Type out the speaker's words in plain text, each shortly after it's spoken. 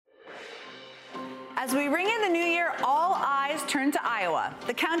As we ring in the new year, all eyes turn to Iowa.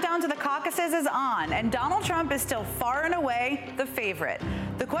 The countdown to the caucuses is on, and Donald Trump is still far and away the favorite.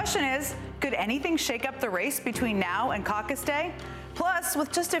 The question is, could anything shake up the race between now and caucus day? Plus,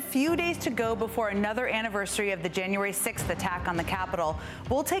 with just a few days to go before another anniversary of the January 6th attack on the Capitol,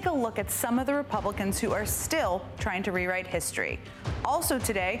 we'll take a look at some of the Republicans who are still trying to rewrite history. Also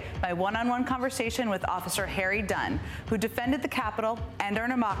today, my one-on-one conversation with Officer Harry Dunn, who defended the Capitol and our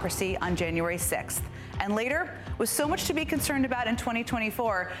democracy on January 6th. And later, with so much to be concerned about in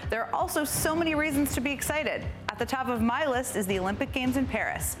 2024, there are also so many reasons to be excited. At the top of my list is the Olympic Games in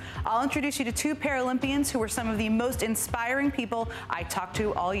Paris. I'll introduce you to two Paralympians who were some of the most inspiring people I talked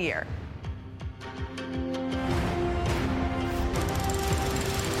to all year.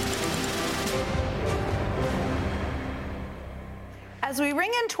 As we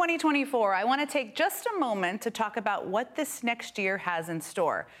ring in 2024, I want to take just a moment to talk about what this next year has in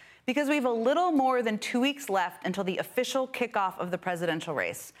store, because we have a little more than 2 weeks left until the official kickoff of the presidential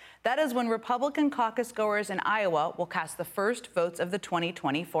race. That is when Republican caucus goers in Iowa will cast the first votes of the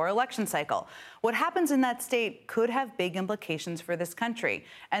 2024 election cycle. What happens in that state could have big implications for this country,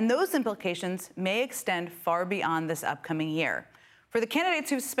 and those implications may extend far beyond this upcoming year. For the candidates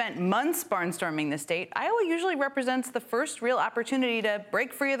who've spent months barnstorming the state, Iowa usually represents the first real opportunity to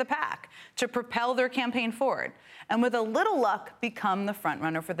break free of the pack, to propel their campaign forward, and with a little luck, become the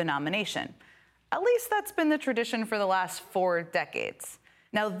frontrunner for the nomination. At least that's been the tradition for the last 4 decades.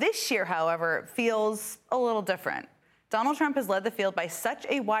 Now, this year, however, feels a little different. Donald Trump has led the field by such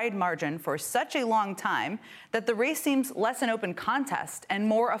a wide margin for such a long time that the race seems less an open contest and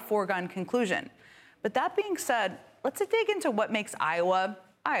more a foregone conclusion. But that being said, let's dig into what makes Iowa,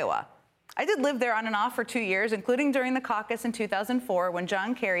 Iowa. I did live there on and off for 2 years, including during the caucus in 2004 when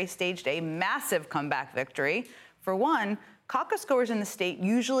John Kerry staged a massive comeback victory. For one, caucus goers in the state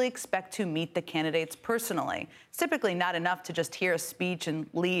usually expect to meet the candidates personally. It's typically not enough to just hear a speech and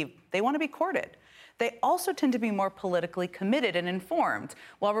leave. They want to be courted. They also tend to be more politically committed and informed.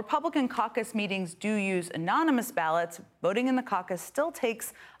 While Republican caucus meetings do use anonymous ballots, voting in the caucus still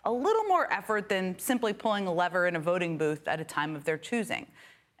takes a little more effort than simply pulling a lever in a voting booth at a time of their choosing.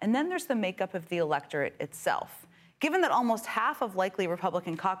 And then there's the makeup of the electorate itself. Given that almost half of likely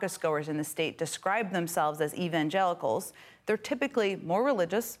Republican caucus goers in the state describe themselves as evangelicals, they're typically more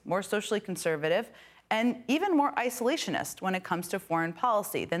religious, more socially conservative, and even more isolationist when it comes to foreign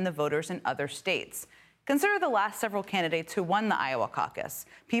policy than the voters in other states. Consider the last several candidates who won the Iowa caucus.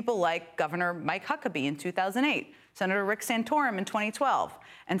 People like Governor Mike Huckabee in 2008, Senator Rick Santorum in 2012,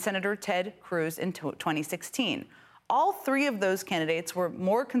 and Senator Ted Cruz in 2016. All 3 of those candidates were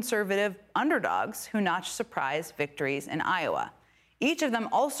more conservative underdogs who notched surprise victories in Iowa. Each of them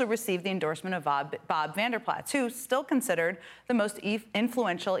also received the endorsement of Bob Vander Plaats, who's still considered the most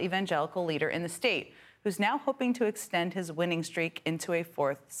influential evangelical leader in the state, who's now hoping to extend his winning streak into a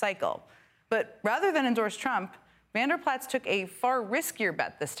 4th cycle. But rather than endorse Trump, Vander Plaats took a far riskier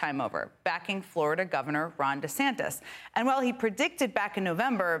bet this time over, backing Florida Governor Ron DeSantis. And while he predicted back in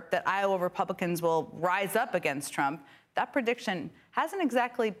November that Iowa Republicans will rise up against Trump, that prediction hasn't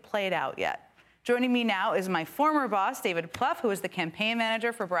exactly played out yet. Joining me now is my former boss, David Plouffe, who was the campaign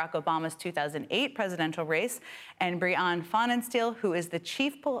manager for Barack Obama's 2008 presidential race, and Brianne Fahnensteel, who is the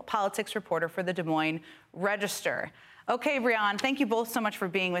chief politics reporter for the Des Moines Register. Okay, Brianne, thank you both so much for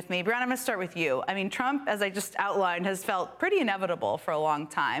being with me. Brianne, I'm going to start with you. I mean, Trump, as I just outlined, has felt pretty inevitable for a long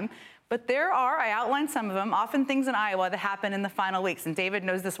time. But there are, I outlined some of them, often things in Iowa that happen in the final weeks. And David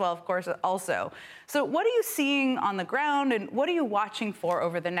knows this well, of course, also. So what are you seeing on the ground, and what are you watching for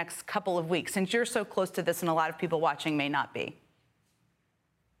over the next couple of weeks, since you're so close to this and a lot of people watching may not be?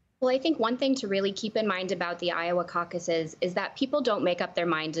 Well, I think one thing to really keep in mind about the Iowa caucuses is that people don't make up their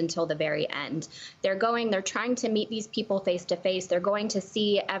minds until the very end. They're trying to meet these people face to face. They're going to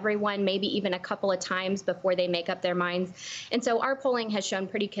see everyone maybe even a couple of times before they make up their minds. And so our polling has shown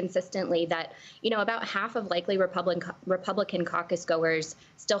pretty consistently that, about half of likely Republican caucus goers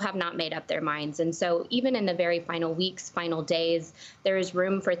still have not made up their minds. And so even in the very final weeks, final days, there is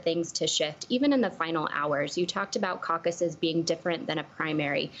room for things to shift, even in the final hours. You talked about caucuses being different than a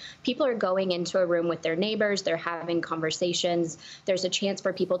primary. People are going into a room with their neighbors. They're having conversations. There's a chance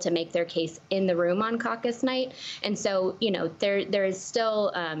for people to make their case in the room on caucus night. And so, there is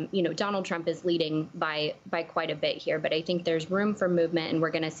still, Donald Trump is leading by quite a bit here. But I think there's room for movement, and we're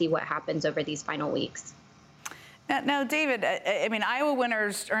going to see what happens over these final weeks. Now, David, I mean, Iowa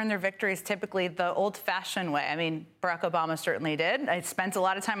winners earn their victories typically the old-fashioned way. I mean, Barack Obama certainly did. I spent a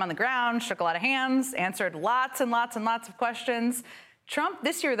lot of time on the ground, shook a lot of hands, answered lots and lots and lots of questions. Trump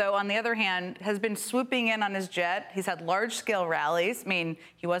this year, though, on the other hand, has been swooping in on his jet. He's had large-scale rallies. I mean,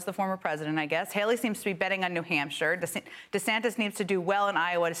 he was the former president, I guess. Haley seems to be betting on New Hampshire. DeSantis needs to do well in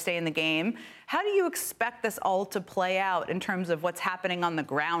Iowa to stay in the game. How do you expect this all to play out in terms of what's happening on the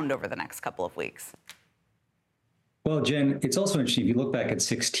ground over the next couple of weeks? Well, Jen, it's also interesting. If you look back at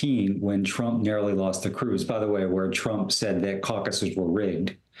 2016, when Trump narrowly lost to Cruz, by the way, where Trump said that caucuses were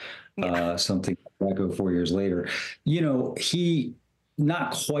rigged, something like 4 years later, he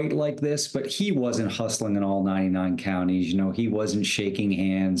not quite like this, but he wasn't hustling in all 99 counties. He wasn't shaking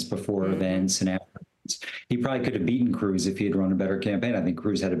hands before events and after. He probably could have beaten Cruz if he had run a better campaign. I think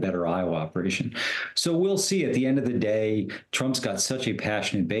Cruz had a better Iowa operation. So we'll see. At the end of the day, Trump's got such a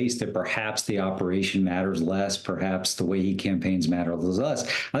passionate base that perhaps the operation matters less. Perhaps the way he campaigns matters less.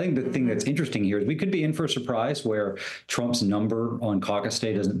 I think the thing that's interesting here is we could be in for a surprise where Trump's number on caucus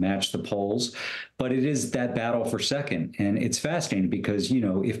day doesn't match the polls. But it is that battle for second. And it's fascinating because,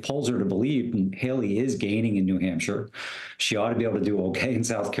 if polls are to believe, Haley is gaining in New Hampshire. She ought to be able to do okay in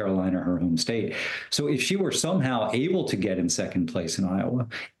South Carolina, her home state. So if she were somehow able to get in second place in Iowa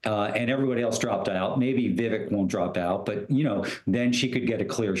and everybody else dropped out, maybe Vivek won't drop out, but, then she could get a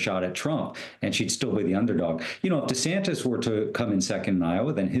clear shot at Trump and she'd still be the underdog. If DeSantis were to come in second in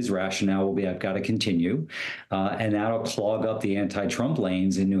Iowa, then his rationale will be, I've got to continue. And that'll clog up the anti-Trump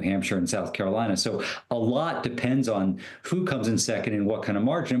lanes in New Hampshire and South Carolina. So a lot depends on who comes in second and what kind of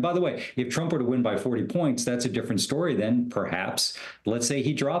margin. And by the way, if Trump were to win by 40 points, that's a different story then, perhaps. Let's say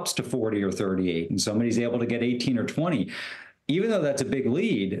he drops to 40 or 38 and somebody's able to get 18 or 20. Even though that's a big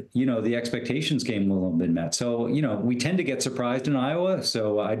lead, the expectations game will have been met. So, we tend to get surprised in Iowa.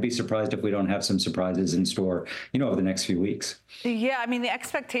 So I'd be surprised if we don't have some surprises in store, over the next few weeks. Yeah, I mean, the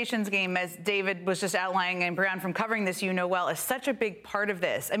expectations game, as David was just outlining, and Brianne from covering this, well, is such a big part of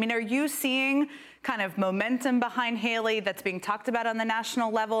this. I mean, are you seeing kind of momentum behind Haley that's being talked about on the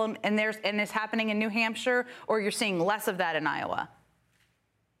national level and is happening in New Hampshire, or you're seeing less of that in Iowa?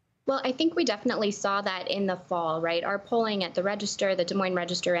 Well, I think we definitely saw that in the fall, right? Our polling at the Register, the Des Moines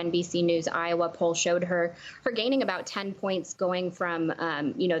Register, NBC News Iowa poll showed her gaining about 10 points going from,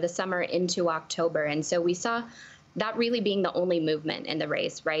 the summer into October. And so we saw that really being the only movement in the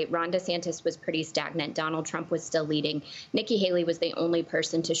race, right? Ron DeSantis was pretty stagnant. Donald Trump was still leading. Nikki Haley was the only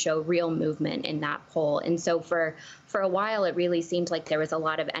person to show real movement in that poll. And so for a while, it really seemed like there was a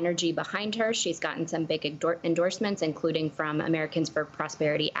lot of energy behind her. She's gotten some big endorsements, including from Americans for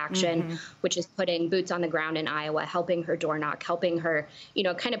Prosperity Action, which is putting boots on the ground in Iowa, helping her door knock, helping her,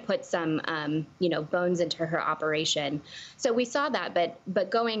 kind of put some, bones into her operation. So we saw that, but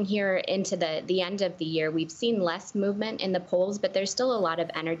going here into the end of the year, we've seen less movement in the polls, but there's still a lot of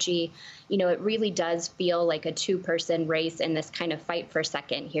energy. It really does feel like a two-person race in this kind of fight for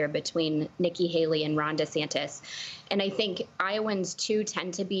second here between Nikki Haley and Ron DeSantis. And I think Iowans, too,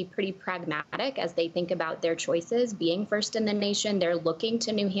 tend to be pretty pragmatic as they think about their choices. Being first in the nation, they're looking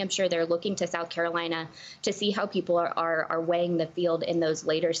to New Hampshire, they're looking to South Carolina to see how people are weighing the field in those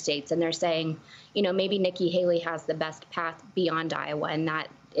later states. And they're saying, maybe Nikki Haley has the best path beyond Iowa, and that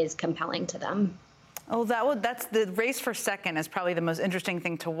is compelling to them. Oh, that's the race for second is probably the most interesting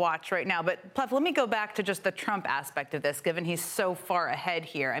thing to watch right now. But Plev, let me go back to just the Trump aspect of this, given he's so far ahead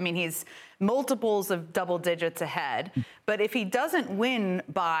here. I mean, he's multiples of double digits ahead. But if he doesn't win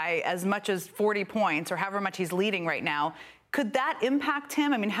by as much as 40 points or however much he's leading right now, could that impact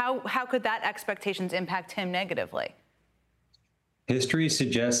him? I mean, how could that expectations impact him negatively? History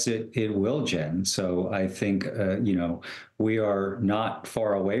suggests it will, Jen. So I think, we are not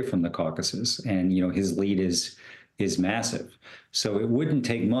far away from the caucuses, and, his lead is massive. So it wouldn't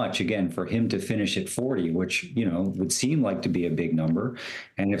take much, again, for him to finish at 40, which, would seem like to be a big number.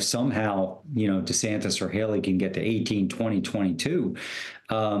 And if somehow, DeSantis or Haley can get to 18, 20, 22,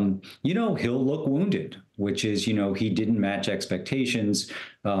 he'll look wounded, which is, he didn't match expectations.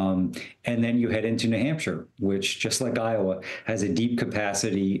 And then you head into New Hampshire, which, just like Iowa, has a deep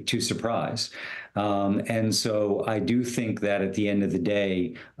capacity to surprise. And so I do think that at the end of the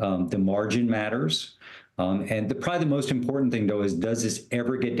day, the margin matters. And probably the most important thing, though, is does this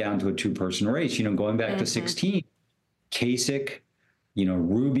ever get down to a two-person race? Going back to 16, Kasich,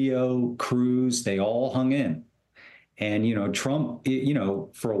 Rubio, Cruz, they all hung in. And, Trump,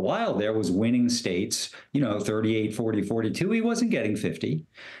 for a while there was winning states, 38, 40, 42. He wasn't getting 50.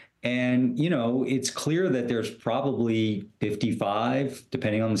 And, it's clear that there's probably 55,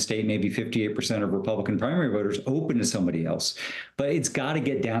 depending on the state, maybe 58% of Republican primary voters open to somebody else. But it's got to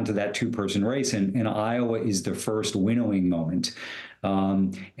get down to that two-person race. And Iowa is the first winnowing moment.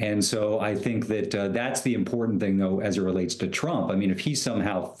 And so I think that that's the important thing, though, as it relates to Trump. I mean, if he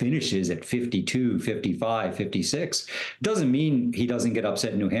somehow finishes at 52, 55, 56, doesn't mean he doesn't get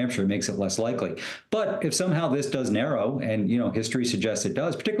upset in New Hampshire. It makes it less likely. But if somehow this does narrow, and, history suggests it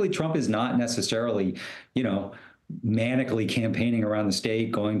does, particularly Trump is not necessarily, manically campaigning around the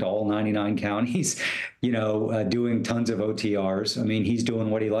state, going to all 99 counties, doing tons of OTRs. I mean, he's doing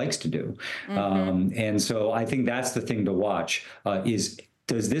what he likes to do. And so I think that's the thing to watch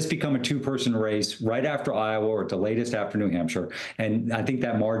does this become a two-person race right after Iowa or at the latest after New Hampshire? And I think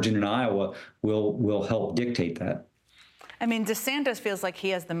that margin in Iowa will help dictate that. I mean, DeSantis feels like he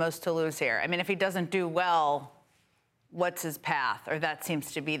has the most to lose here. I mean, if he doesn't do well, what's his path? Or that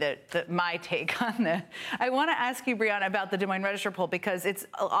seems to be my take on this. I want to ask you, Brianna, about the Des Moines Register poll, because it's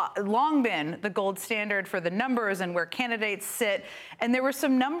long been the gold standard for the numbers and where candidates sit. And there were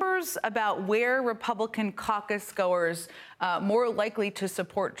some numbers about where Republican caucus goers more likely to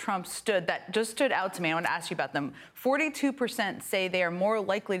support Trump that just stood out to me. I want to ask you about them. 42% say they are more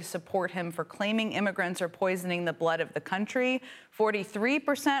likely to support him for claiming immigrants are poisoning the blood of the country.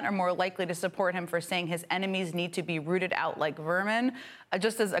 43% are more likely to support him for saying his enemies need to be rooted out like vermin,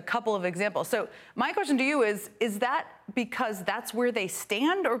 just as a couple of examples. So my question to you is that because that's where they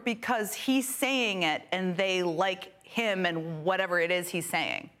stand, or because he's saying it and they like him and whatever it is he's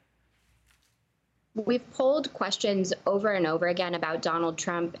saying? We've polled questions over and over again about Donald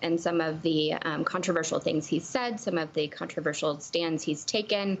Trump and some of the controversial things he's said, some of the controversial stands he's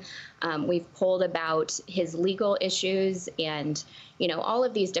taken. We've polled about his legal issues and, all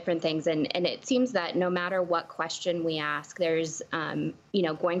of these different things. And it seems that no matter what question we ask, there's,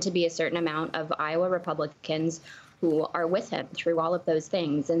 going to be a certain amount of Iowa Republicans who are with him through all of those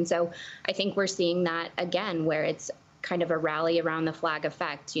things. And so I think we're seeing that again, where it's kind of a rally around the flag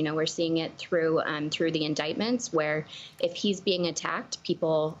effect. We're seeing it through the indictments, where if he's being attacked,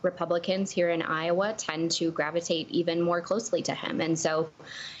 Republicans here in Iowa tend to gravitate even more closely to him. And so,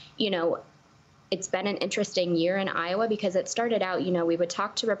 it's been an interesting year in Iowa, because it started out, we would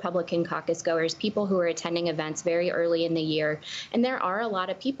talk to Republican caucus goers, people who were attending events very early in the year. And there are a lot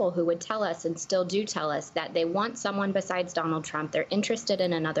of people who would tell us, and still do tell us, that they want someone besides Donald Trump. They're interested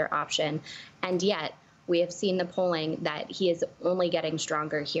in another option. And yet, we have seen the polling that he is only getting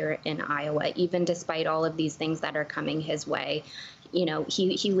stronger here in Iowa, even despite all of these things that are coming his way.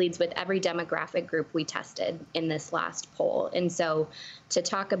 He leads with every demographic group we tested in this last poll. And so to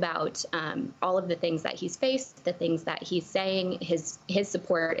talk about all of the things that he's faced, the things that he's saying, his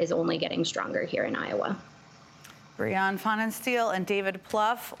support is only getting stronger here in Iowa. Brianna Pfannenstiel and David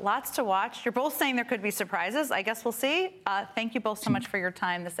Plouffe, lots to watch. You're both saying there could be surprises. I guess we'll see. Thank you both so much for your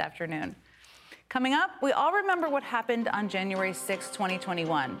time this afternoon. Coming up, we all remember what happened on January 6,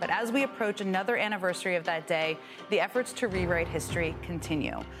 2021. But as we approach another anniversary of that day, the efforts to rewrite history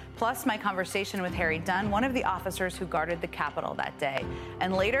continue. Plus, my conversation with Harry Dunn, one of the officers who guarded the Capitol that day.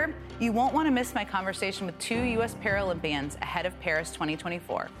 And later, you won't want to miss my conversation with 2 U.S. Paralympians ahead of Paris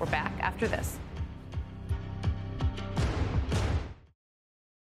 2024. We're back after this.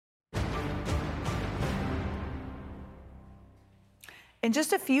 In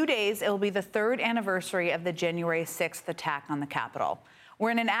just a few days, it will be the 3rd anniversary of the January 6th attack on the Capitol, where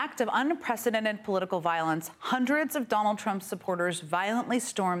in an act of unprecedented political violence, hundreds of Donald Trump supporters violently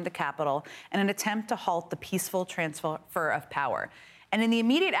stormed the Capitol in an attempt to halt the peaceful transfer of power. And in the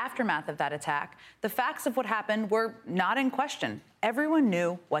immediate aftermath of that attack, the facts of what happened were not in question. Everyone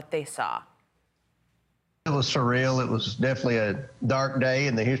knew what they saw. It was surreal. It was definitely a dark day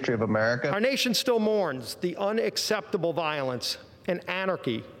in the history of America. Our nation still mourns the unacceptable violence and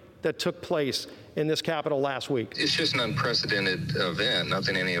anarchy that took place in this Capitol last week. It's just an unprecedented event,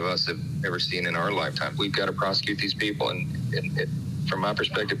 nothing any of us have ever seen in our lifetime. We've got to prosecute these people and from my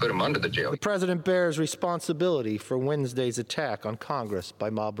perspective, put them under the jail. The president bears responsibility for Wednesday's attack on Congress by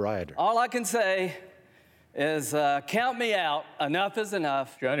mob rioters. All I can say is count me out. Enough is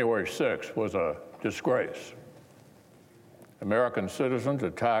enough. January 6th was a disgrace. American citizens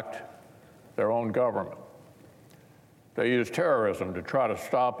attacked their own government. They used terrorism to try to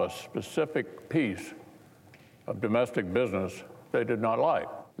stop a specific piece of domestic business they did not like.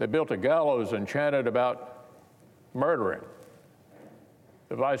 They built a gallows and chanted about murdering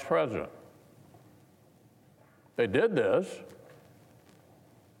the vice president. They did this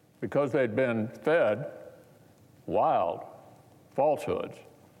because they'd been fed wild falsehoods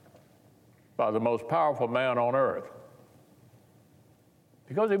by the most powerful man on earth.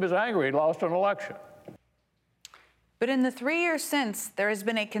 Because he was angry, he lost an election. But in the 3 years since, there has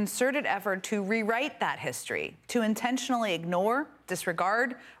been a concerted effort to rewrite that history, to intentionally ignore,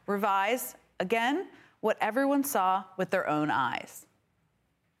 disregard, revise, again, what everyone saw with their own eyes.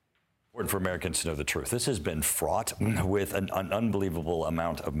 For Americans to know the truth. This has been fraught with an unbelievable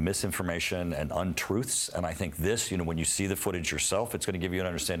amount of misinformation and untruths. And I think this, when you see the footage yourself, it's going to give you an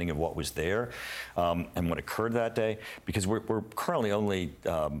understanding of what was there and what occurred that day. Because we're currently only,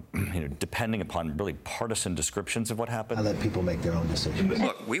 depending upon really partisan descriptions of what happened. I let people make their own decisions.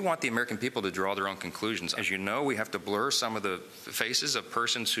 Look, we want the American people to draw their own conclusions. As you know, we have to blur some of the faces of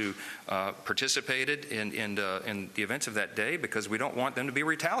persons who participated in the events of that day because we don't want them to be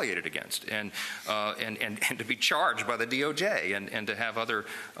retaliated against. And to be charged by the DOJ and to have other,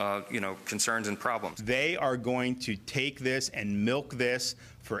 concerns and problems. They are going to take this and milk this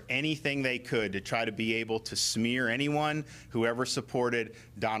for anything they could to try to be able to smear anyone who ever supported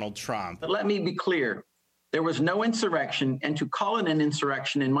Donald Trump. But let me be clear. There was no insurrection, and to call it an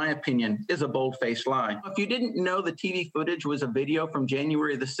insurrection, in my opinion, is a bold-faced lie. If you didn't know the TV footage was a video from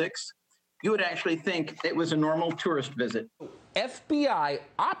January the 6th, you would actually think it was a normal tourist visit. FBI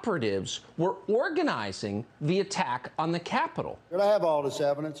operatives were organizing the attack on the Capitol. I have all this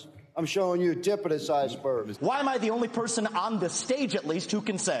evidence. I'm showing you a tip of this iceberg. Why am I the only person on the stage, at least, who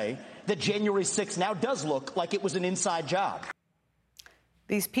can say that January 6th now does look like it was an inside job?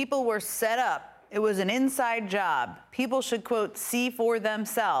 These people were set up. It was an inside job. People should, quote, see for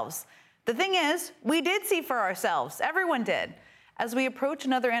themselves. The thing is, we did see for ourselves. Everyone did. As we approach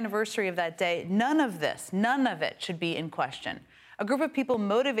another anniversary of that day, none of it should be in question. A group of people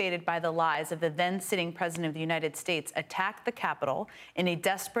motivated by the lies of the then-sitting President of the United States attacked the Capitol in a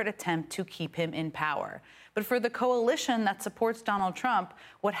desperate attempt to keep him in power. But for the coalition that supports Donald Trump,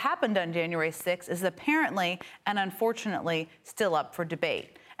 what happened on January 6th is apparently and unfortunately still up for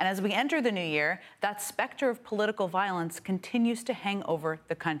debate. And as we enter the new year, that specter of political violence continues to hang over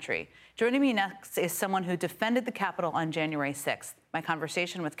the country. Joining me next is someone who defended the Capitol on January 6th. My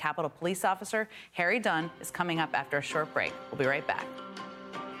conversation with Capitol Police Officer Harry Dunn is coming up after a short break. We'll be right back.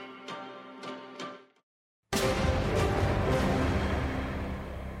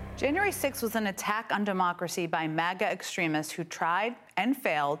 January 6th was an attack on democracy by MAGA extremists who tried and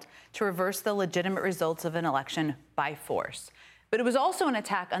failed to reverse the legitimate results of an election by force. But it was also an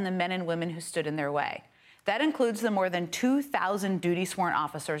attack on the men and women who stood in their way. That includes the more than 2,000 duty-sworn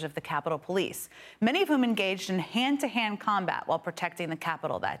officers of the Capitol Police, many of whom engaged in hand-to-hand combat while protecting the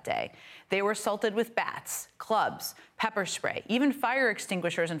Capitol that day. They were assaulted with bats, clubs, pepper spray, even fire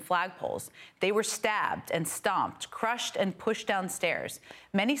extinguishers and flagpoles. They were stabbed and stomped, crushed and pushed downstairs.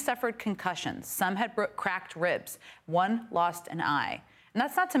 Many suffered concussions. Some had cracked ribs. One lost an eye. And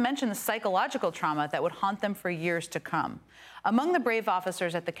that's not to mention the psychological trauma that would haunt them for years to come. Among the brave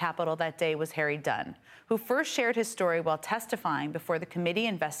officers at the Capitol that day was Harry Dunn, who first shared his story while testifying before the committee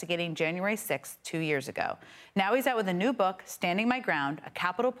investigating January 6th 2 years ago. Now he's out with a new book, Standing My Ground, A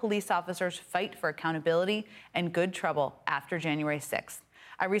Capitol Police Officer's Fight for Accountability and Good Trouble After January 6th.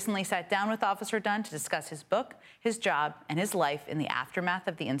 I recently sat down with Officer Dunn to discuss his book, his job, and his life in the aftermath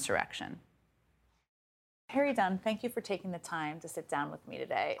of the insurrection. Harry Dunn, thank you for taking the time to sit down with me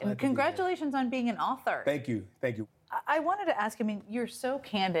today. And congratulations on being an author. Thank you. Thank you. I wanted to ask, you're so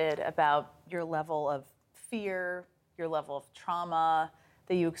candid about your level of fear, your level of trauma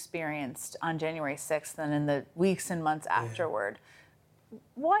that you experienced on January 6th and in the weeks and months afterward.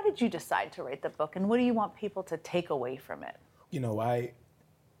 Why did you decide to write the book, and what do you want people to take away from it? I've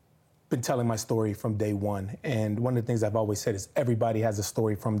been telling my story from day one, and one of the things I've always said is everybody has a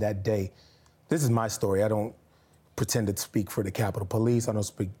story from that day. This is my story. I don't pretend to speak for the Capitol Police. I don't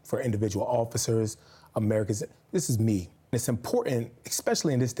speak for individual officers, Americans. This is me. It's important,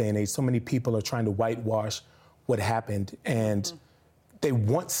 especially in this day and age, so many people are trying to whitewash what happened, and they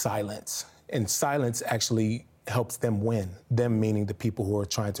want silence. And silence actually helps them win, them meaning the people who are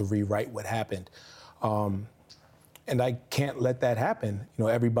trying to rewrite what happened. And I can't let that happen.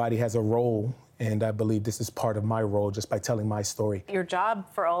 Everybody has a role, and I believe this is part of my role just by telling my story. Your job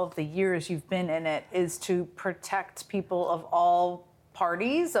for all of the years you've been in it is to protect people of all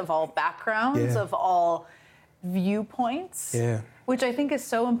parties, of all backgrounds, of all viewpoints, which I think is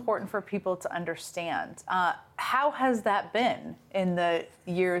so important for people to understand. How has that been in the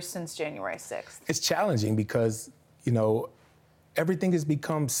years since January 6th? It's challenging because, everything has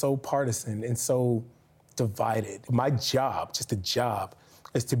become so partisan and so divided. My job, just a job,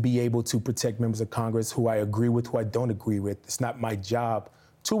 is to be able to protect members of Congress who I agree with, who I don't agree with. It's not my job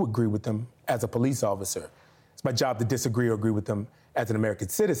to agree with them as a police officer. It's my job to disagree or agree with them as an American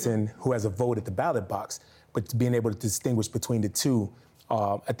citizen who has a vote at the ballot box. But being able to distinguish between the two,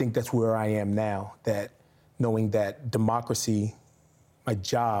 I think that's where I am now, that knowing that democracy, my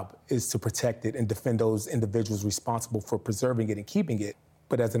job is to protect it and defend those individuals responsible for preserving it and keeping it.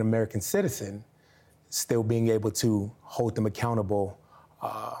 But as an American citizen, still being able to hold them accountable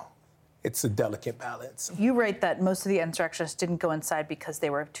it's a delicate balance. You write that most of the insurrectionists didn't go inside because they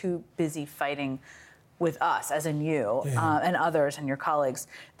were too busy fighting with us, as in you, and others and your colleagues.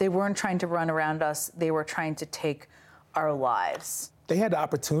 They weren't trying to run around us. They were trying to take our lives. They had the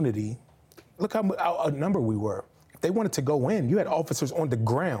opportunity. Look how outnumbered we were. If they wanted to go in, you had officers on the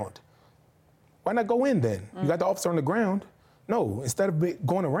ground. Why not go in then? You got the officer on the ground. No, instead of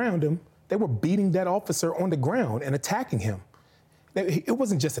going around him, they were beating that officer on the ground and attacking him. It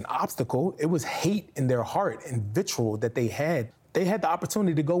wasn't just an obstacle. It was hate in their heart and vitriol that they had. They had the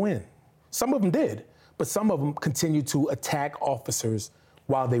opportunity to go in. Some of them did, but some of them continued to attack officers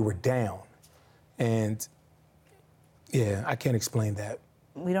while they were down. And yeah, I can't explain that.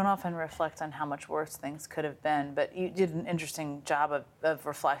 We don't often reflect on how much worse things could have been, but you did an interesting job of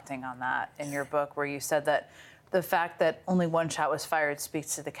reflecting on that in your book, where you said that the fact that only one shot was fired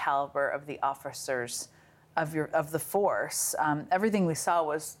speaks to the caliber of the officers of the force. Everything we saw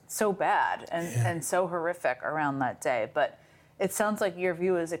was so bad and so horrific around that day, but it sounds like your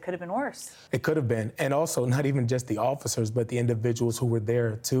view is it could have been worse. It could have been, and also not even just the officers, but the individuals who were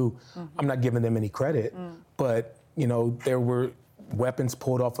there too. I'm not giving them any credit, but there were weapons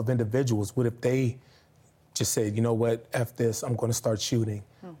pulled off of individuals. What if they just said, you know what, F this, I'm going to start shooting?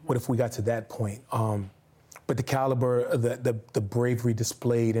 What if we got to that point? But the caliber, the bravery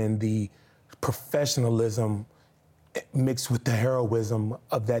displayed and the professionalism mixed with the heroism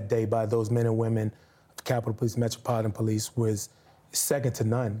of that day by those men and women of Capitol Police, Metropolitan Police was second to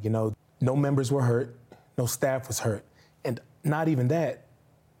none. No members were hurt, no staff was hurt. And not even that,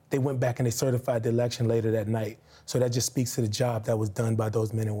 they went back and they certified the election later that night. So that just speaks to the job that was done by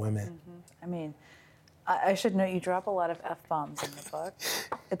those men and women. I mean, I should note you drop a lot of F-bombs in the book.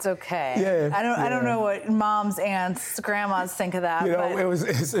 It's okay. Yeah, I don't know what moms, aunts, grandmas think of that.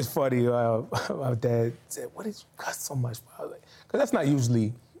 It's funny. My dad said, "What did you cuss so much?" Because that's not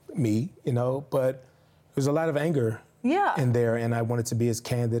usually me, but there's a lot of anger in there, and I wanted to be as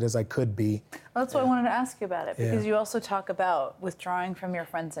candid as I could be. Well, that's why I wanted to ask you about it, because you also talk about withdrawing from your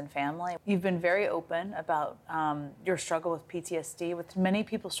friends and family. You've been very open about your struggle with PTSD, which many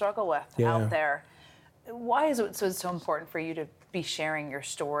people struggle with out there. Why is it so important for you to be sharing your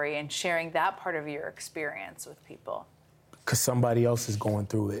story and sharing that part of your experience with people? Because somebody else is going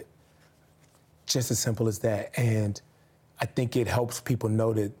through it. Just as simple as that. And I think it helps people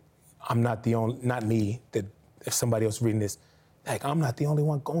know that I'm not the only, not me, that if somebody else reading this, like, I'm not the only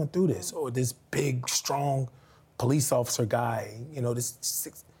one going through this, or this big, strong police officer guy, if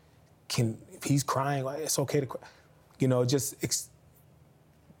he's crying, it's okay to cry.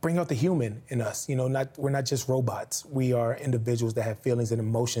 Bring out the human in us. We're not just robots. We are individuals that have feelings and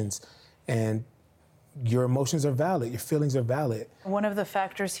emotions, and your emotions are valid. Your feelings are valid. One of the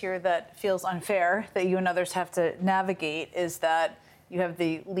factors here that feels unfair that you and others have to navigate is that you have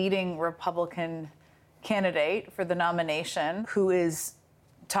the leading Republican candidate for the nomination who is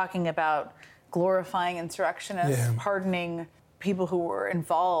talking about glorifying insurrectionists, pardoning people who were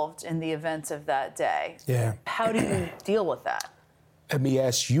involved in the events of that day. Yeah. How do you deal with that? Let me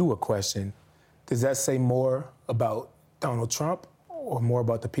ask you a question. Does that say more about Donald Trump or more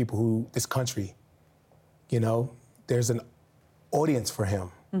about the people this country? There's an audience for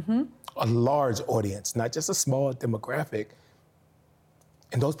him, a large audience, not just a small demographic.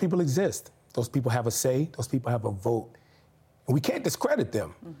 And those people exist. Those people have a say. Those people have a vote. And we can't discredit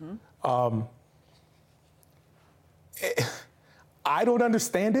them. I don't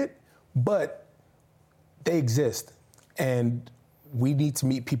understand it, but they exist. And we need to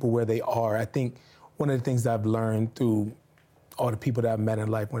meet people where they are. I think one of the things that I've learned through all the people that I've met in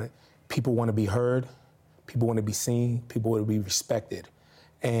life, when people want to be heard, people want to be seen, people want to be respected.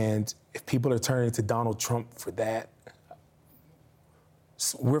 And if people are turning to Donald Trump for that,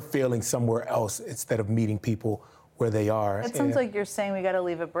 we're feeling somewhere else instead of meeting people where they are. It sounds like you're saying we got to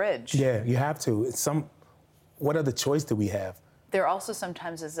leave a bridge. Yeah, you have to. What other choice do we have? There also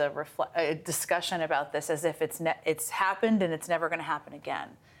sometimes is a discussion about this as if it's happened and it's never going to happen again.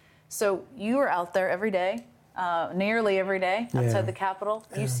 So you are out there every day, nearly every day, outside the Capitol.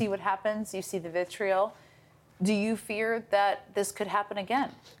 You see what happens. You see the vitriol. Do you fear that this could happen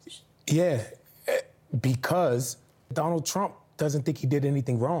again? Yeah, because Donald Trump doesn't think he did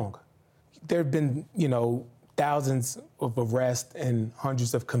anything wrong. There have been, thousands of arrests and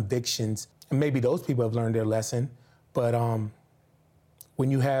hundreds of convictions, and maybe those people have learned their lesson, but when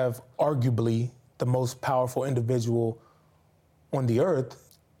you have arguably the most powerful individual on the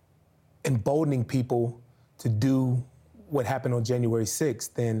earth emboldening people to do what happened on January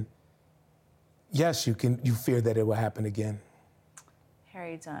 6th, then yes, you fear that it will happen again.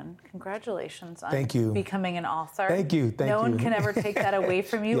 Harry Dunn, congratulations on Thank you. becoming an author. Thank you. Thank no you. one can ever take that away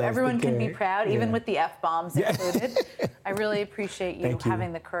from you. Yes, Everyone can be can. proud, even Yeah. with the F-bombs included. I really appreciate you Thank you.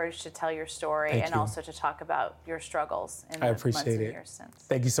 having the courage to tell your story Thank and you. also to talk about your struggles in the I months appreciate and it. years since.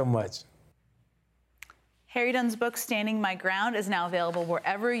 Thank you so much. Harry Dunn's book, Standing My Ground, is now available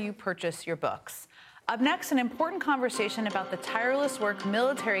wherever you purchase your books. Up next, an important conversation about the tireless work of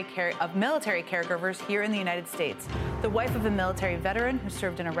military caregivers here in the United States. The wife of a military veteran who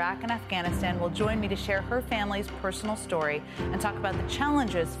served in Iraq and Afghanistan will join me to share her family's personal story and talk about the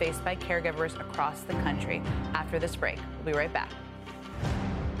challenges faced by caregivers across the country. After this break, we'll be right back.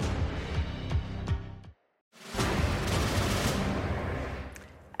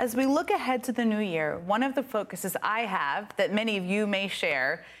 As we look ahead to the new year, one of the focuses I have that many of you may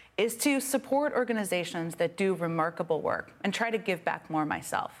share is to support organizations that do remarkable work and try to give back more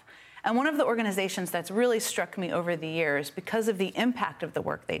myself. And one of the organizations that's really struck me over the years because of the impact of the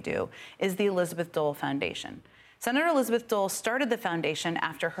work they do is the Elizabeth Dole Foundation. Senator Elizabeth Dole started the foundation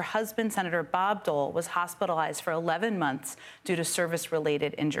after her husband, Senator Bob Dole, was hospitalized for 11 months due to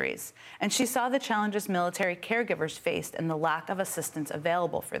service-related injuries. And she saw the challenges military caregivers faced and the lack of assistance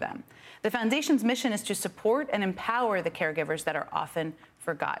available for them. The foundation's mission is to support and empower the caregivers that are often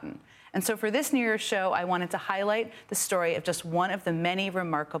forgotten. And so for this New Year's show, I wanted to highlight the story of just one of the many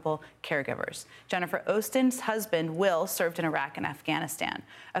remarkable caregivers. Jennifer Ostin's husband, Will, served in Iraq and Afghanistan.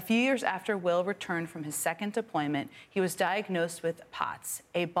 A few years after Will returned from his second deployment, he was diagnosed with POTS,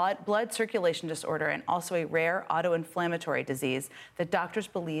 a blood circulation disorder and also a rare autoinflammatory disease that doctors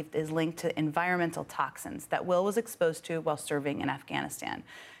believed is linked to environmental toxins that Will was exposed to while serving in Afghanistan.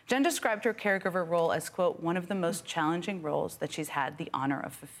 Jen described her caregiver role as, quote, one of the most challenging roles that she's had the honor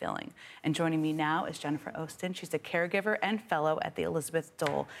of fulfilling. And joining me now is Jennifer Ostin. She's a caregiver and fellow at the Elizabeth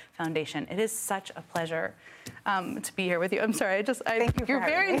Dole Foundation. It is such a pleasure to be here with you. I'm sorry, you're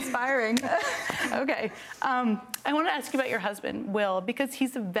very inspiring. Okay. I want to ask you about your husband, Will, because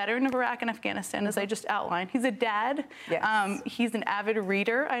he's a veteran of Iraq and Afghanistan, as I just outlined. He's a dad. Yes. He's an avid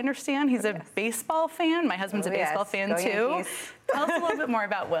reader, I understand. He's a baseball fan. My husband's a baseball fan, Go too. Yankees. Tell us a little bit more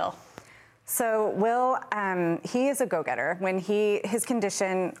about Will. So Will, he is a go-getter. When his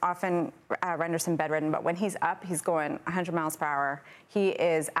condition often renders him bedridden, but when he's up, he's going 100 miles per hour. He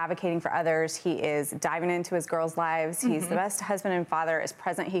is advocating for others. He is diving into his girls' lives. He's the best husband and father, as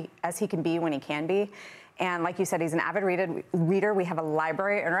present as he can be when he can be. And like you said, he's an avid reader. We have a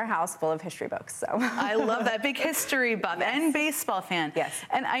library in our house full of history books. So I love that. Big history buff and baseball fan. Yes.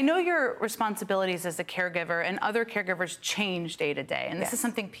 And I know your responsibilities as a caregiver and other caregivers change day to day. And this is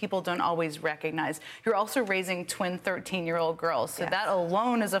something people don't always recognize. You're also raising twin 13-year-old girls. So that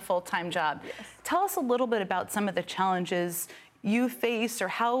alone is a full-time job. Yes. Tell us a little bit about some of the challenges you face or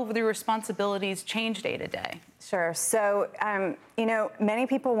how the responsibilities change day to day. Sure. So, many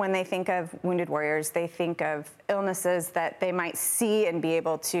people, when they think of wounded warriors, they think of illnesses that they might see and be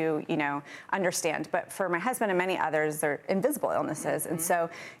able to, understand. But for my husband and many others, they're invisible illnesses. And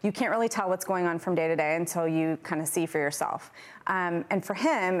so you can't really tell what's going on from day to day until you kind of see for yourself. And for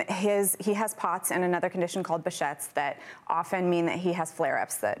him, he has POTS and another condition called Behçet's that often mean that he has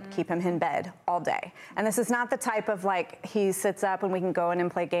flare-ups that keep him in bed all day. And this is not the type of he sits up and we can go in and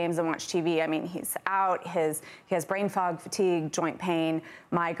play games and watch TV. I mean, he's out, he has brain fog, fatigue, joint pain,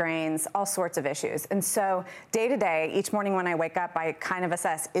 migraines, all sorts of issues. And so day to day, each morning when I wake up, I kind of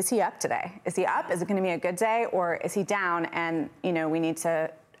assess, is he up today? Is he up? Is it going to be a good day? Or is he down and, we need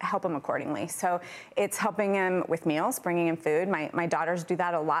to help him accordingly. So it's helping him with meals, bringing him food. My daughters do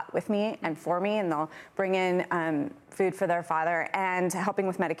that a lot with me and for me, and they'll bring in food for their father, and helping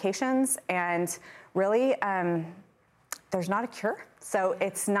with medications. And really, there's not a cure. So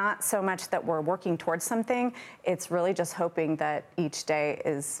it's not so much that we're working towards something, it's really just hoping that each day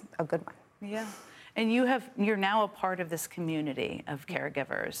is a good one. Yeah. And you're now a part of this community of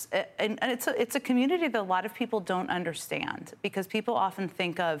caregivers. And it's a community that a lot of people don't understand, because people often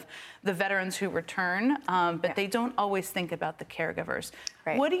think of the veterans who return, but they don't always think about the caregivers.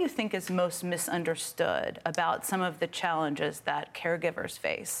 Right. What do you think is most misunderstood about some of the challenges that caregivers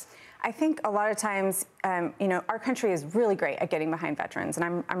face? I think a lot of times, our country is really great at getting behind veterans,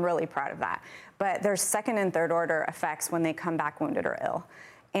 and I'm really proud of that. But there's second and third order effects when they come back wounded or ill.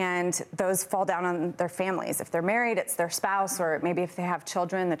 And those fall down on their families. If they're married, it's their spouse, or maybe if they have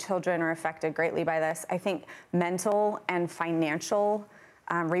children, the children are affected greatly by this. I think mental and financial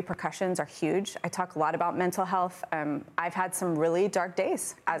repercussions are huge. I talk a lot about mental health. I've had some really dark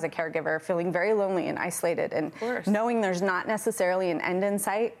days as a caregiver, feeling very lonely and isolated, and knowing there's not necessarily an end in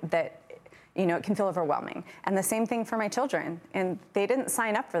sight, that it can feel overwhelming. And the same thing for my children. And they didn't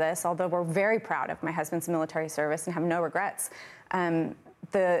sign up for this, although we're very proud of my husband's military service and have no regrets.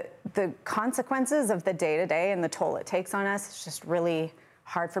 the consequences of the day-to-day and the toll it takes on us is just really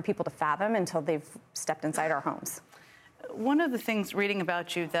hard for people to fathom until they've stepped inside our homes. One of the things reading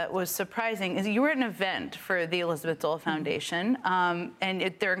about you that was surprising is you were at an event for the Elizabeth Dole Foundation,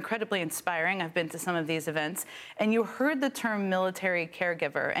 and they're incredibly inspiring. I've been to some of these events, and you heard the term military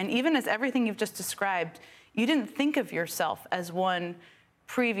caregiver, and even as everything you've just described, you didn't think of yourself as one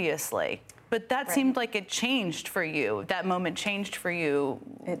previously, but that seemed like it changed for you. That moment changed for you.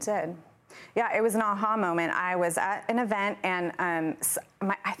 It did. Yeah, it was an aha moment. I was at an event, and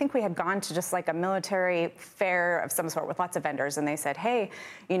I think we had gone to just like a military fair of some sort with lots of vendors, and they said, hey,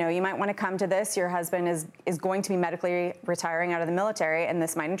 you know, you might want to come to this. Your husband is going to be medically retiring out of the military, and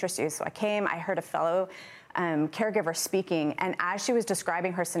this might interest you. So I came. I heard a fellow caregiver speaking, and as she was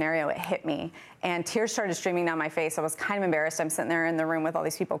describing her scenario, it hit me, and tears started streaming down my face. I was kind of embarrassed. I'm sitting there in the room with all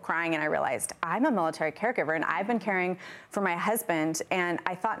these people crying, and I realized I'm a military caregiver, and I've been caring for my husband, and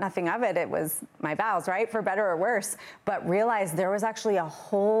I thought nothing of it. It was my vows, right, for better or worse, but realized there was actually a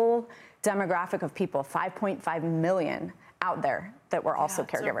whole demographic of people, 5.5 million out there that were also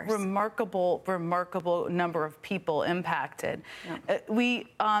caregivers. It's a remarkable number of people impacted. Yeah.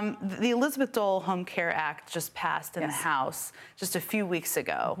 The Elizabeth Dole Home Care Act just passed in the House just a few weeks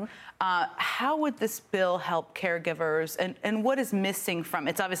ago. How would this bill help caregivers, and what is missing from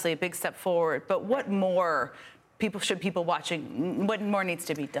it? It's obviously a big step forward, but what more people watching, what more needs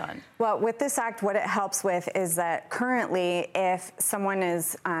to be done? Well, with this act, what it helps with is that currently, if someone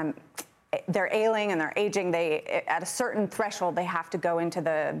is they're ailing and they're aging, at a certain threshold, they have to go into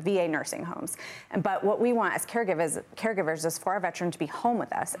the VA nursing homes. But what we want as caregivers is for our veteran to be home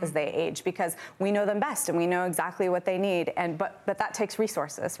with us as they age, because we know them best and we know exactly what they need. But that takes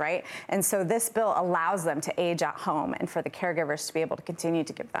resources, right? And so this bill allows them to age at home and for the caregivers to be able to continue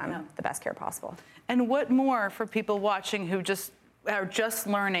to give them the best care possible. And what more for people watching who are just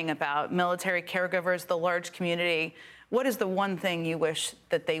learning about military caregivers, the large community? What is the one thing you wish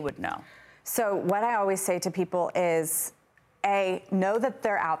that they would know? So what I always say to people is, know that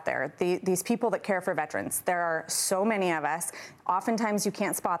they're out there. These people that care for veterans, there are so many of us. Oftentimes you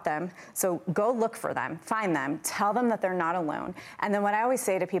can't spot them. So go look for them, find them, tell them that they're not alone. And then what I always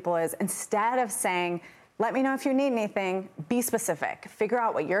say to people is, instead of saying, let me know if you need anything, be specific. Figure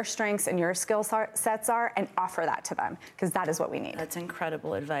out what your strengths and your skill sets are and offer that to them, because that is what we need. That's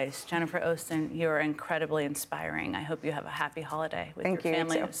incredible advice. Jennifer Ostin, you are incredibly inspiring. I hope you have a happy holiday with your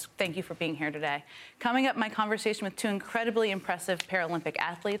family. You too. Thank you for being here today. Coming up, my conversation with two incredibly impressive Paralympic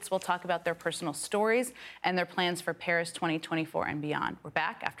athletes. We'll talk about their personal stories and their plans for Paris 2024 and beyond. We're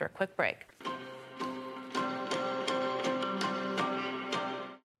back after a quick break.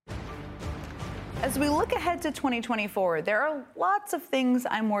 As we look ahead to 2024, there are lots of things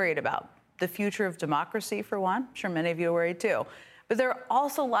I'm worried about. The future of democracy, for one. I'm sure many of you are worried, too. But there are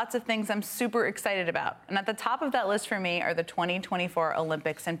also lots of things I'm super excited about. And at the top of that list for me are the 2024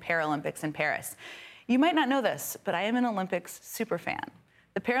 Olympics and Paralympics in Paris. You might not know this, but I am an Olympics super fan.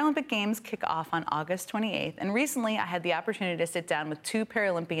 The Paralympic Games kick off on August 28th, and recently I had the opportunity to sit down with two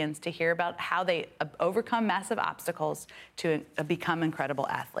Paralympians to hear about how they overcome massive obstacles to become incredible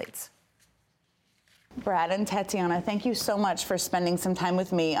athletes. Brad and Tatiana, thank you so much for spending some time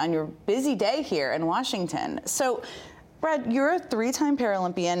with me on your busy day here in Washington. So, Brad, you're a 3-time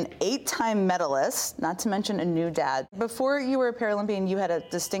Paralympian, 8-time medalist, not to mention a new dad. Before you were a Paralympian, you had a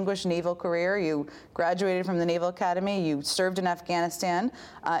distinguished naval career. You graduated from the Naval Academy. You served in Afghanistan.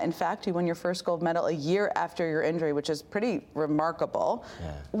 In fact, you won your first gold medal a year after your injury, which is pretty remarkable.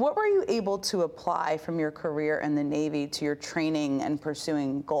 Yeah. What were you able to apply from your career in the Navy to your training and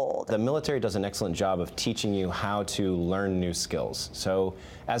pursuing gold? The military does an excellent job of teaching you how to learn new skills. So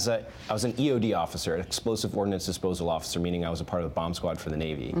I was an EOD officer, an explosive ordnance disposal officer, meaning I was a part of the bomb squad for the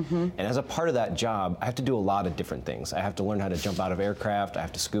Navy. And as a part of that job, I have to do a lot of different things. I have to learn how to jump out of aircraft. I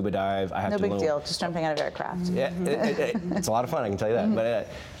have to scuba dive. I have no to big deal, just jumping out of aircraft. Yeah, it's a lot of fun, I can tell you that. But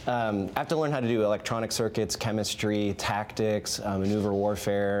I have to learn how to do electronic circuits, chemistry, tactics, maneuver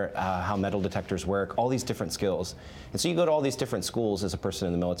warfare, how metal detectors work, all these different skills. And so you go to all these different schools as a person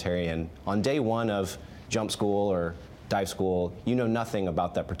in the military, and on day one of jump school or dive school, you know nothing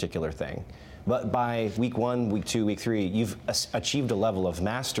about that particular thing. But by week 1, week 2, week 3, you've achieved a level of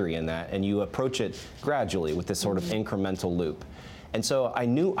mastery in that, and you approach it gradually with this sort of incremental loop. And so I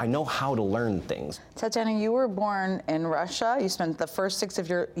know how to learn things. Tatiana, you were born in Russia. You spent the first 6 of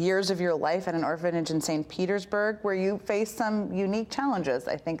your years of your life at an orphanage in St. Petersburg, where you faced some unique challenges,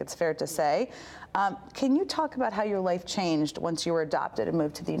 I think it's fair to say. Can you talk about how your life changed once you were adopted and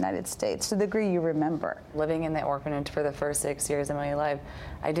moved to the United States, to the degree you remember? Living in the orphanage for the first 6 years of my life,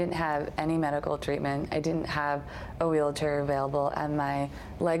 I didn't have any medical treatment. I didn't have a wheelchair available, and my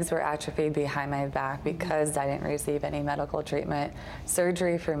legs were atrophied behind my back because I didn't receive any medical treatment.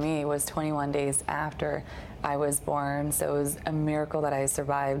 Surgery for me was 21 days after I was born, so it was a miracle that I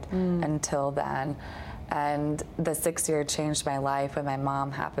survived until then. And the 6th year changed my life when my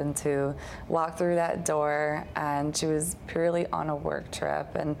mom happened to walk through that door, and she was purely on a work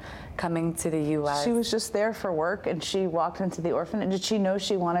trip and coming to the U.S. She was just there for work, and she walked into the orphanage. Did she know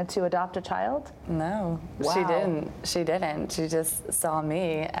she wanted to adopt a child? No, Wow. she didn't. She didn't. She just saw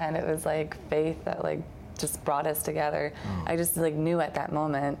me, and it was like faith that like just brought us together. I just like knew at that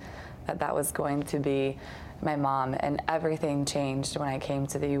moment that that was going to be my mom, and everything changed when I came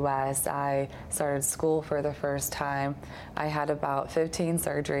to the U.S. I started school for the first time. I had about 15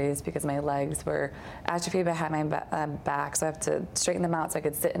 surgeries because my legs were atrophied behind my back, so I have to straighten them out so I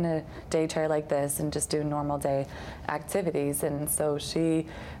could sit in a day chair like this and just do normal day activities. And so she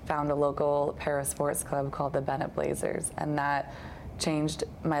found a local para sports club called the Bennett Blazers, and that changed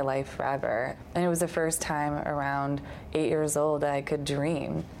my life forever. And it was the first time around 8 years old that I could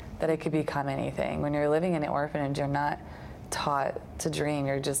dream that I could become anything. When you're living in an orphanage, you're not taught to dream,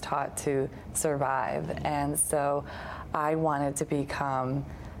 you're just taught to survive. And so I wanted to become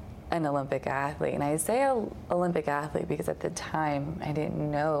an Olympic athlete. And I say Olympic athlete because at the time I didn't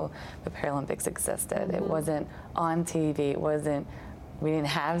know the Paralympics existed. It wasn't on TV, we didn't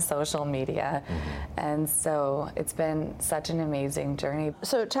have social media. And so it's been such an amazing journey.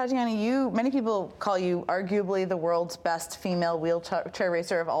 So Tatiana, many people call you arguably the world's best female wheelchair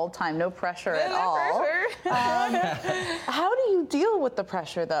racer of all time. No pressure at all. How do you deal with the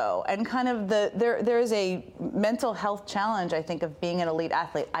pressure though? And kind of there is a mental health challenge, I think, of being an elite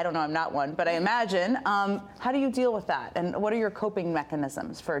athlete. I don't know, I'm not one, but I imagine. How do you deal with that? And what are your coping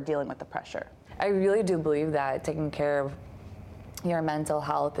mechanisms for dealing with the pressure? I really do believe that taking care of your mental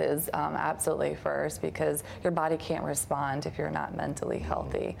health is absolutely first, because your body can't respond if you're not mentally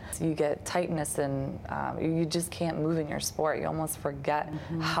healthy. So you get tightness and you just can't move in your sport. You almost forget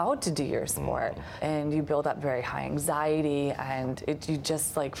how to do your sport, and you build up very high anxiety, and you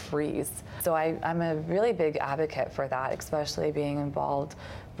just like freeze. So I'm a really big advocate for that, especially being involved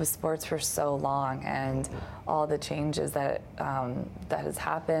with sports for so long and all the changes that that has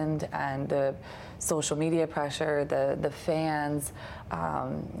happened, and the social media pressure, the fans,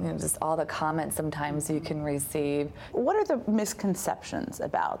 just all the comments sometimes you can receive. What are the misconceptions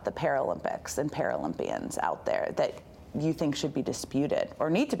about the Paralympics and Paralympians out there that you think should be disputed, or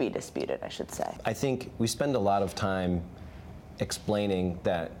need to be disputed, I should say? I think we spend a lot of time explaining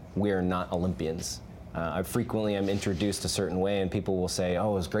that we're not Olympians. I frequently am introduced a certain way, and people will say,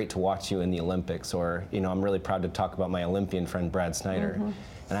 "Oh, it was great to watch you in the Olympics," or, "I'm really proud to talk about my Olympian friend Brad Snyder." And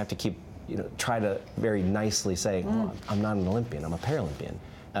I have to keep, try to very nicely say, "Well, I'm not an Olympian, I'm a Paralympian."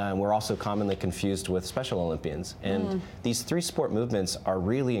 We're also commonly confused with Special Olympians. And these three sport movements are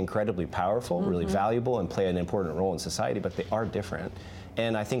really incredibly powerful, really valuable, and play an important role in society, but they are different.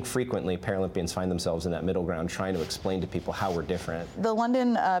 And I think frequently Paralympians find themselves in that middle ground trying to explain to people how we're different. The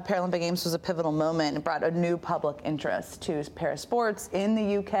London Paralympic Games was a pivotal moment. It brought a new public interest to parasports in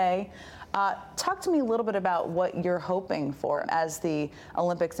the UK. Talk to me a little bit about what you're hoping for as the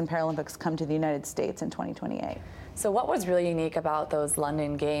Olympics and Paralympics come to the United States in 2028. So what was really unique about those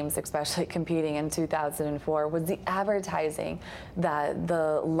London Games, especially competing in 2004, was the advertising that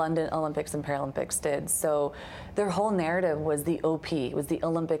the London Olympics and Paralympics did. So their whole narrative was the OP, was the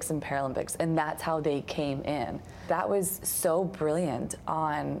Olympics and Paralympics, and that's how they came in. That was so brilliant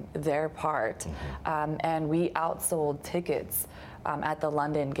on their part, and we outsold tickets at the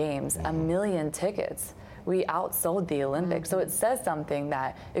London Games, 1 million tickets. We outsold the Olympics. So it says something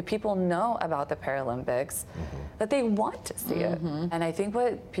that if people know about the Paralympics, that they want to see it. And I think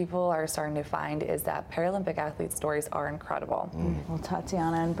what people are starting to find is that Paralympic athlete stories are incredible. Well,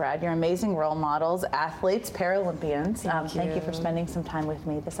 Tatiana and Brad, you're amazing role models, athletes, Paralympians. Thank you for spending some time with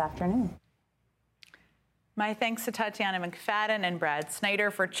me this afternoon. My thanks to Tatiana McFadden and Brad Snyder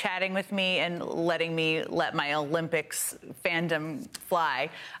for chatting with me and letting me let my Olympics fandom fly.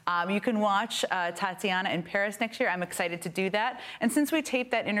 You can watch Tatiana in Paris next year. I'm excited to do that. And since we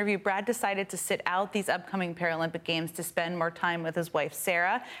taped that interview, Brad decided to sit out these upcoming Paralympic Games to spend more time with his wife,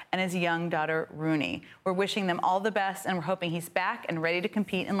 Sarah, and his young daughter, Rooney. We're wishing them all the best, and we're hoping he's back and ready to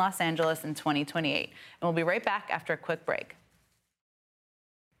compete in Los Angeles in 2028. And we'll be right back after a quick break.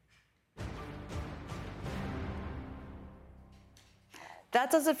 That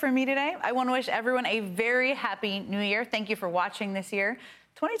does it for me today. I want to wish everyone a very happy new year. Thank you for watching this year.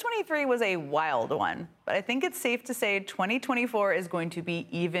 2023 was a wild one, but I think it's safe to say 2024 is going to be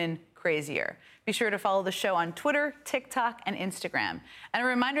even crazier. Be sure to follow the show on Twitter, TikTok, and Instagram. And a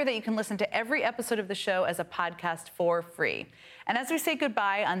reminder that you can listen to every episode of the show as a podcast for free. And as we say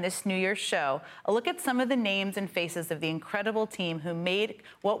goodbye on this New Year's show, a look at some of the names and faces of the incredible team who made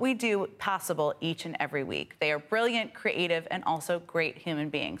what we do possible each and every week. They are brilliant, creative, and also great human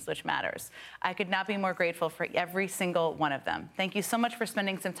beings, which matters. I could not be more grateful for every single one of them. Thank you so much for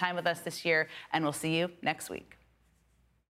spending some time with us this year, and we'll see you next week.